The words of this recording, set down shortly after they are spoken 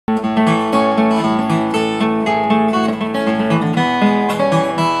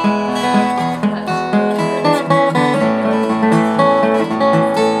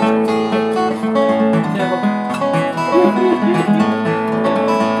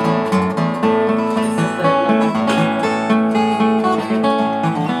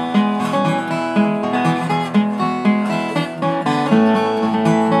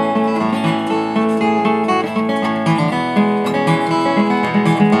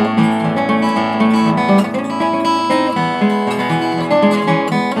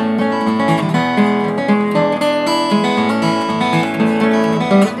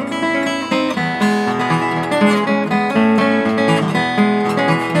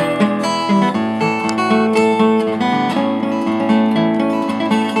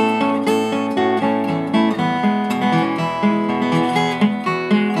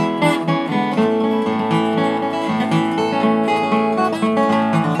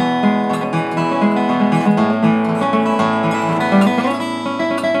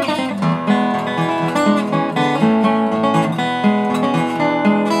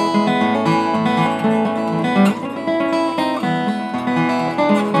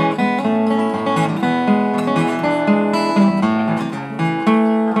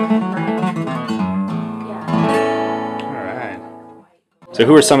So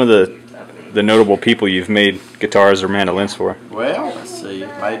who are some of the notable people you've made guitars or mandolins for? Well, let's see.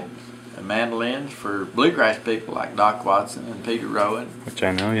 Made mandolins for bluegrass people like Doc Watson and Peter Rowan. Which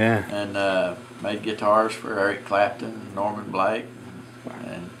I know, yeah. And made guitars for Eric Clapton, Norman Blake,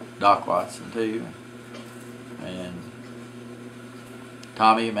 and Doc Watson too. And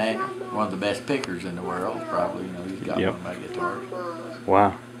Tommy Emanuel, one of the best pickers in the world, probably. You know, he's got one of my guitars.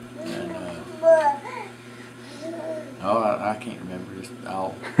 Wow. And I can't remember just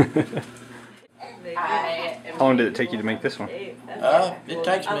all. How long did it take you to make this one? It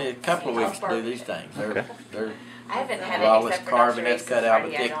takes me a couple of weeks to do these things. They're I haven't had all this carving that's cut out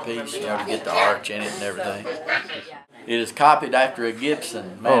of a thick piece, you know, to get the arch in it and everything. It is copied after a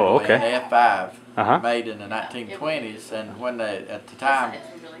Gibson mandolin, F5, made in the 1920s, and when they, at the time,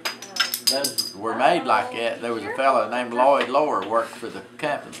 those were made like that, there was a fellow named Lloyd Lower worked for the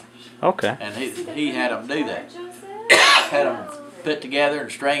company. Okay. And he had them do that. Had them put together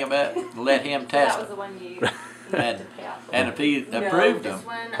and string them up and let him test them. And if he approved them,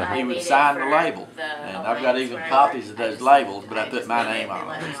 he would sign the label. And I've got even copies of those labels, but I put my name on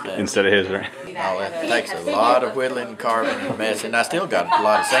them instead of his, right? Oh, it takes a lot of whittling and carving and messing. I still got a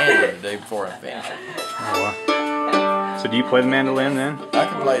lot of sanding to do before I finish it. Oh, wow. So do you play the mandolin then? I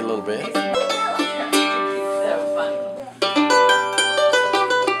can play a little bit.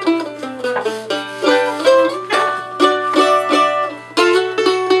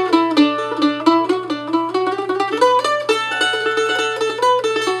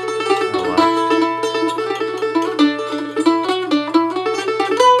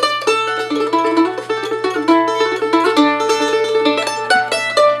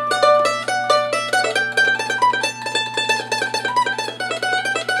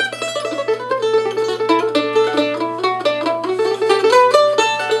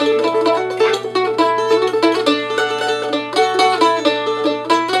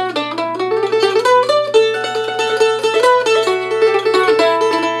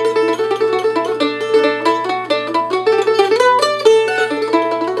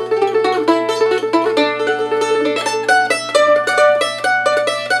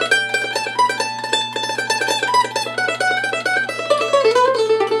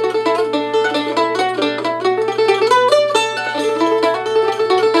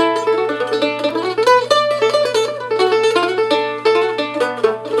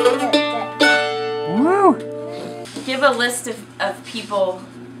 Give a list of people,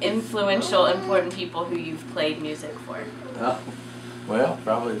 influential, important people who you've played music for. Oh, well,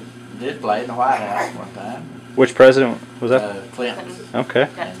 probably did play in the White House one time. Which president was that? Clinton. Okay.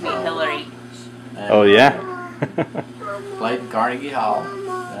 Got to meet Hillary. And Oh, yeah. played in Carnegie Hall.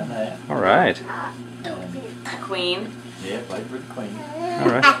 Done that. All right. Queen. Yeah, played for the Queen. All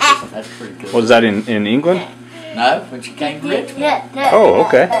right. That's pretty cool. Was that in England? No, when she came to Richmond. Oh,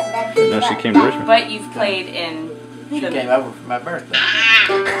 okay. Didn't know she came to Richmond. But you've played in... She came over for my birthday.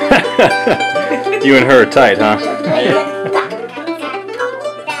 You and her are tight, huh? Yeah.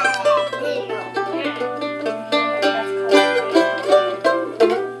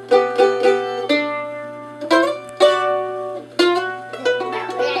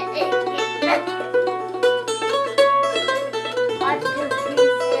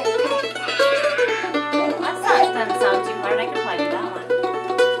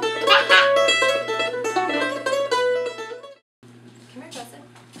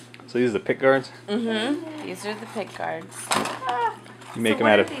 So these are the pick guards? Mm-hmm. These are the pick guards. You make them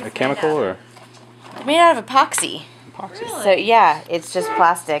out of a chemical or? They're made out of epoxy. Epoxy. Really? So yeah, it's just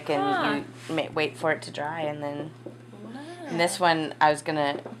plastic and you wait for it to dry and then... And this one,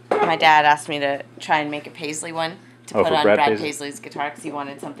 my dad asked me to try and make a paisley one to put on Brad Paisley's guitar because he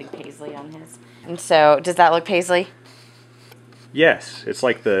wanted something paisley on his. And so, does that look paisley? Yes, it's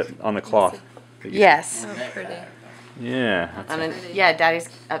like on the cloth. Yes. Oh, pretty. Yeah. Yeah, Daddy's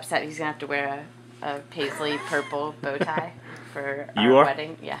upset he's going to have to wear a paisley purple bow tie for our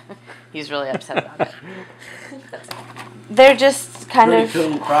wedding. Yeah, he's really upset about it. They're just kind of... Pretty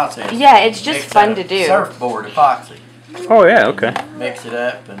cool process. Yeah, it's just fun to do. Surfboard epoxy. Oh, yeah, okay. Mix it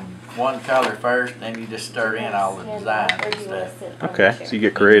up and one color first, then you just stir in all the designs and stuff. Okay, so you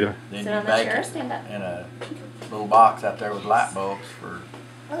get creative. Then you bake it in a little box out there with light bulbs for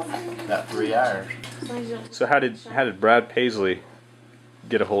about 3 hours. So how did Brad Paisley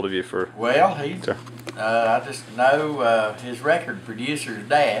get a hold of you for? Well, I just know his record producer's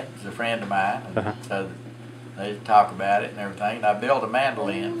dad is a friend of mine, and so they talk about it and everything. And I built a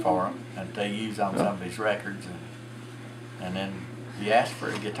mandolin for him that they use on some of his records, and then he asked for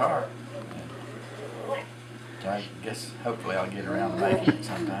a guitar. So I guess hopefully I'll get around to making it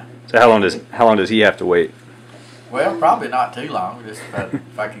sometime. So how long does he have to wait? Well, probably not too long. Just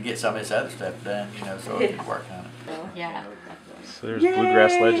if I could get some of this other stuff done, you know, so I could work on it. Yeah. So there's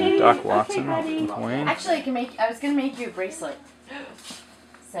bluegrass legend Doc Watson with Wayne. Actually, I was gonna make you a bracelet.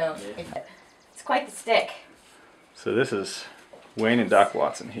 So it's quite the stick. So this is Wayne and Doc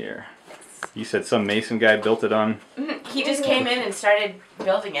Watson here. You said some Mason guy built it on. He just came in and started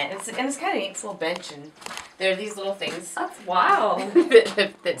building it. It's kind of neat. It's a little bench, and there are these little things. That's wild.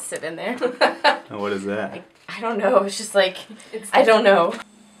 that sit in there. Oh, what is that? I don't know. It's just like I don't know.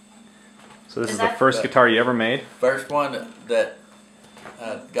 So this is the first guitar you ever made? First one that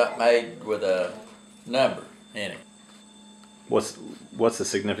got made with a number in it. What's the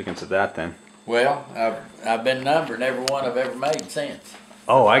significance of that then? Well, I've been numbering every one I've ever made since.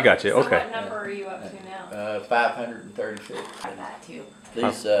 Oh, I got you. So Okay. what number are you up to now? 536. I got too.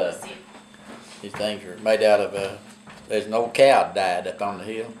 These things are made out of there's an old cow died up on the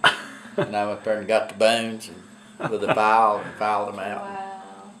hill, and I went there and got the bones and with a file and filed them out.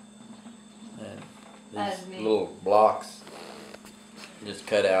 Wow. And That is these neat. little blocks just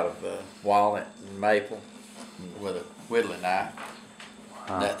cut out of walnut and maple with a whittling knife.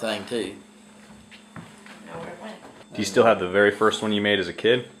 Wow. That thing too. Know where it went. Do you still have the very first one you made as a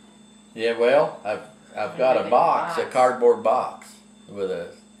kid? Yeah, well, I've got a box, a cardboard box with a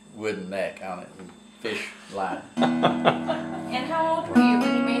wooden neck on it and fish line. And how old were you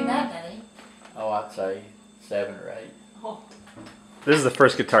when you made that, Daddy? Oh, I'd say 7 or 8. Oh. This is the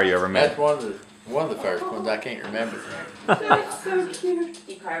first guitar you ever made. That's one of the first ones. I can't remember. That's so cute.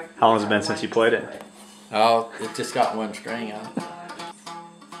 How long has it been since you played it? Oh, it just got one string on it.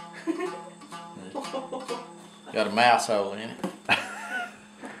 Got a mouse hole in it.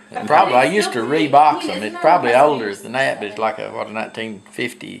 And probably I used to rebox them. It's probably older than that, but it's like a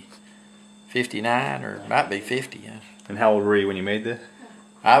 1950, 59 or it might be 50. Yeah. And how old were you when you made this?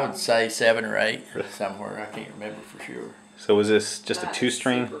 I would say 7 or 8 somewhere. I can't remember for sure. So was this just a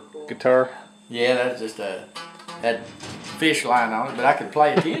 2-string guitar? Yeah, that's just had fish line on it, but I could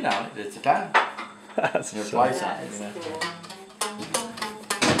play a tune on it at the time. That's You know, so- play That something, is you know. cool.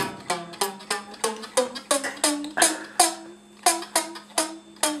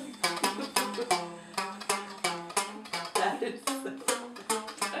 That is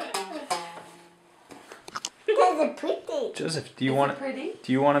That's a pretty. Joseph, do you want pretty.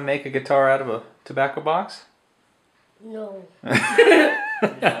 to make a guitar out of a tobacco box? No. Not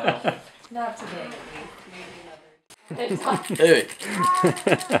today. Do it. Do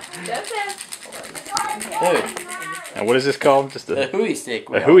it. Now what is this called? Just A a hooey stick.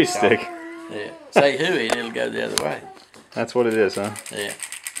 a hooey stick. Yeah. Say hooey and it'll go the other way. That's what it is, huh? Yeah.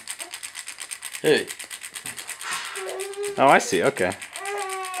 Hooey. Oh, I see. Okay.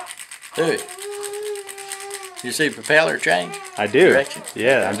 Hooey. You see propeller change? I do. Direction?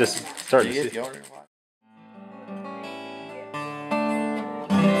 Yeah, I'm just starting You to get see. the order?